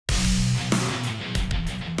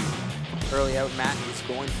early out, Matt, he's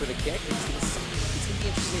going for the kick. It's going to be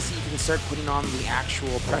interesting to see if he can start putting on the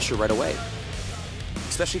actual pressure right away.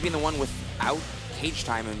 Especially being the one without cage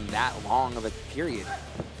time in that long of a period.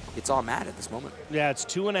 It's all Matt at this moment. Yeah, it's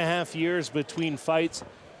 2.5 years between fights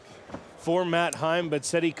for Matt Heim, but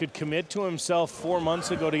said he could commit to himself 4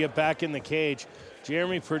 months ago to get back in the cage.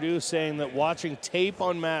 Jeremy Perdue saying that watching tape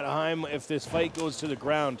on Matt Heim, if this fight goes to the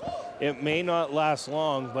ground, it may not last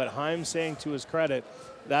long, but Heim saying to his credit,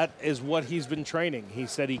 that is what he's been training. He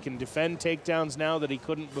said he can defend takedowns now that he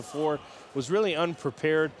couldn't before, was really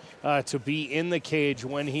unprepared to be in the cage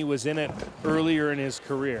when he was in it earlier in his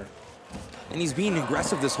career. And he's being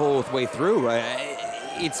aggressive this whole way through.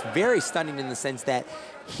 It's very stunning in the sense that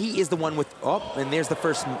he is the one with, oh, and there's the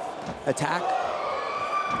first attack.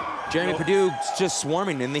 Jeremy Perdue just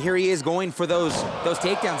swarming, and here he is going for those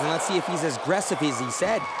takedowns, and let's see if he's as aggressive as he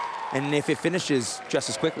said, and if it finishes just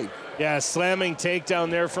as quickly. Yeah, slamming takedown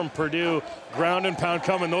there from Perdue. Ground and pound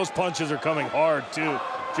coming. Those punches are coming hard, too.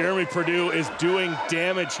 Jeremy Perdue is doing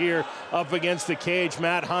damage here up against the cage.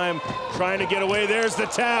 Matt Heim trying to get away. There's the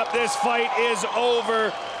tap. This fight is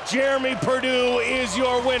over. Jeremy Perdue is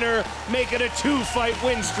your winner. Make it a 2-fight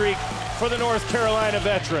win streak for the North Carolina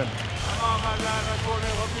veteran.